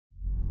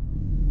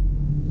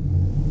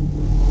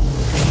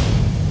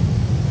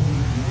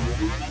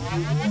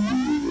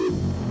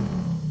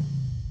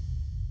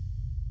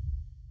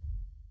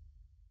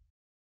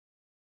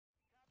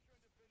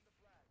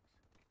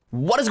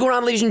What is going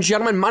on, ladies and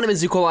gentlemen? My name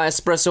is Nikolai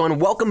Espresso, and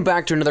welcome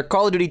back to another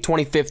Call of Duty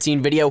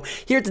 2015 video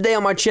here today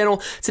on my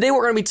channel. Today, what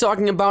we're going to be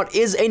talking about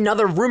is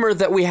another rumor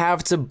that we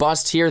have to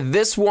bust here.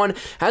 This one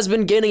has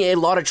been gaining a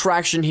lot of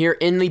traction here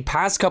in the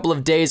past couple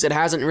of days. It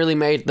hasn't really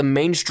made the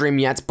mainstream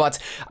yet, but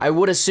I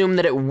would assume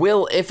that it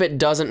will if it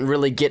doesn't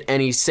really get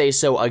any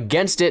say-so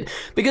against it,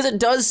 because it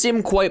does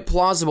seem quite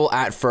plausible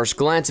at first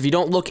glance. If you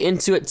don't look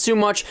into it too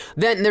much,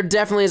 then there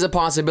definitely is a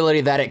possibility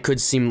that it could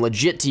seem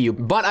legit to you.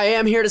 But I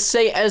am here to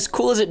say, as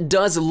cool as it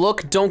does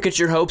look, don't get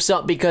your hopes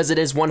up, because it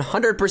is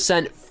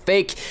 100%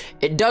 fake.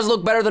 It does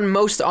look better than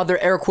most other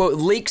air quote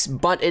leaks,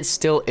 but it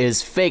still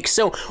is fake.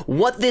 So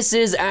what this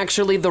is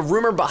actually, the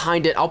rumor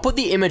behind it, I'll put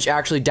the image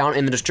actually down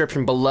in the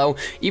description below,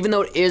 even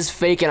though it is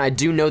fake, and I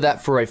do know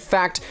that for a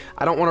fact.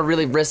 I don't want to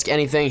really risk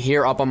anything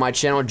here up on my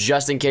channel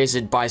just in case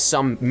it by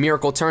some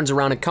miracle turns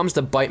around and comes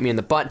to bite me in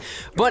the butt.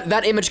 But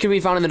that image can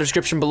be found in the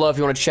description below if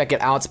you want to check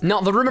it out.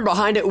 Now, the rumor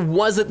behind it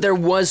was that there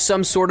was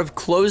some sort of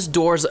closed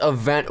doors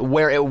event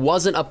where it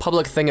wasn't a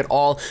public thing at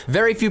all.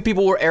 Very few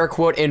people were air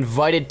quote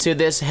invited to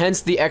this,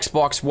 hence the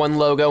Xbox One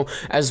logo,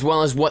 as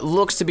well as what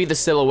looks to be the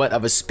silhouette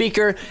of a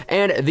speaker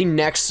and the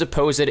next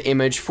supposed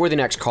image for the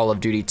next Call of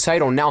Duty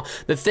title. Now,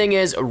 the thing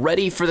is,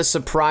 ready for the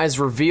surprise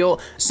reveal,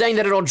 saying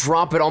that it'll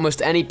drop at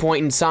almost any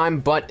point in time,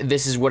 but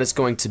this is what it's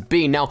going to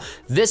be. Now,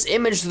 this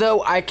image,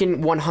 though, I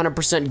can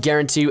 100%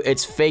 guarantee you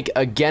it's fake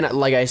again,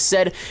 like I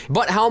said.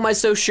 But how am I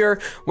so sure?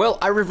 Well,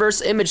 I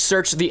reverse image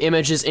search the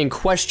images in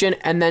question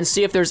and then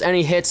see if there's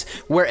any hits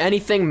where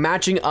anything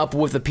matching up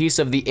with a piece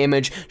of the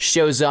image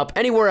shows up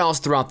anywhere else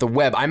throughout the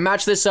web. I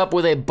match this up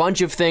with a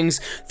bunch of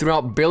things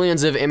throughout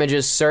billions of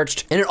images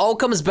searched, and it all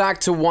comes back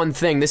to one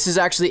thing. This is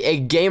actually a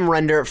game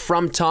render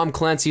from Tom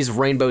Clancy's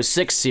Rainbow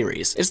Six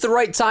series. It's the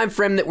right time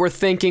frame that we're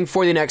thinking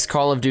for the next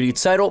Call of Duty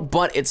title,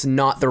 but it's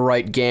not the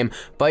right game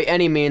by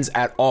any means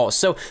at all.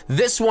 So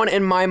this one,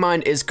 in my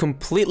mind, is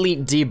completely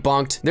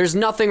debunked. There's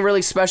nothing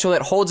really special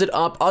that holds it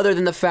up other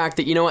than the fact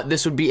that, you know what,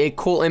 this would be a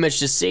cool image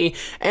to see,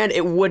 and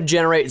it would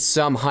generate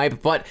some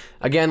hype. But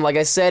again, like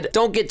I said,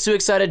 don't get too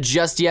excited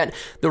just yet.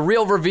 The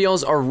real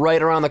reveals are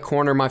right around the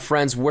corner, my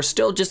friends. We're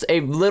still just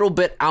a little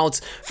bit out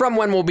from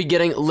when we'll be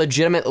getting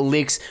legitimate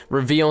leaks,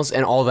 reveals,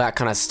 and all that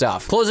kind of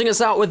stuff. Closing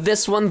us out with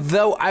this one,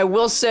 though, I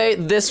will say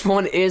this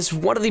one is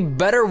one of the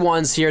better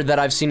ones here that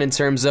I've seen in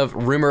terms of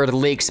rumored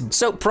leaks.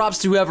 So props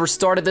to whoever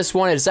started this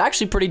one. It's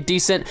actually pretty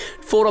decent.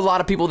 Fooled a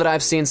lot of people that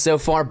I've seen so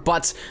far,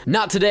 but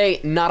not today,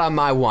 not on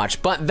my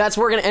watch. But that's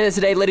where we're gonna end it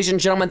today, ladies and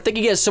gentlemen. Thank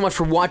you guys so much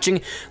for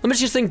watching. Let me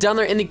just think down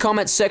there in the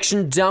comment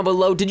section down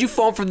below. Did you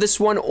fall for this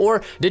one,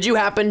 or did you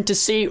happen to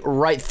see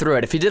right through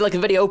it? If you did like the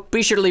video,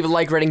 be sure to leave a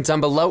like rating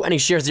down below. Any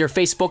shares to your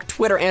Facebook,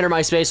 Twitter, and or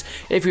MySpace.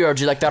 If you are,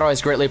 do you like that?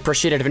 Always greatly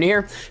appreciated. If you're new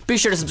here, be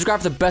sure to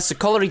subscribe for the best of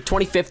Call of Duty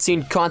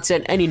 2015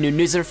 content. Any new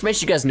news and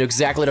information, you guys know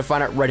exactly to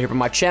find out right here on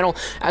my channel.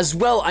 As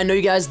well, I know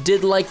you guys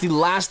did like the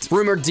last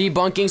rumor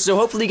debunking, so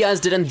hopefully you guys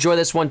did enjoy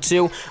this one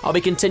too. I'll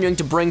be continuing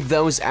to bring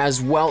those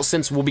as well,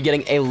 since we'll be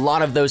getting a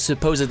lot of those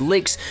supposed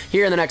leaks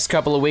here in the next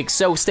couple of weeks,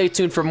 so stay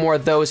tuned for more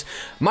of those.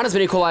 Mine has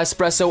been Nikolai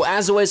Espresso.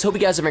 As always, hope you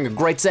guys are having a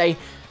great day.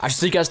 I shall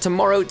see you guys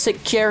tomorrow.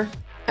 Take care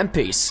and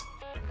peace.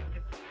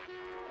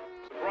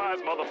 Surprise,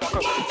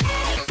 motherfucker.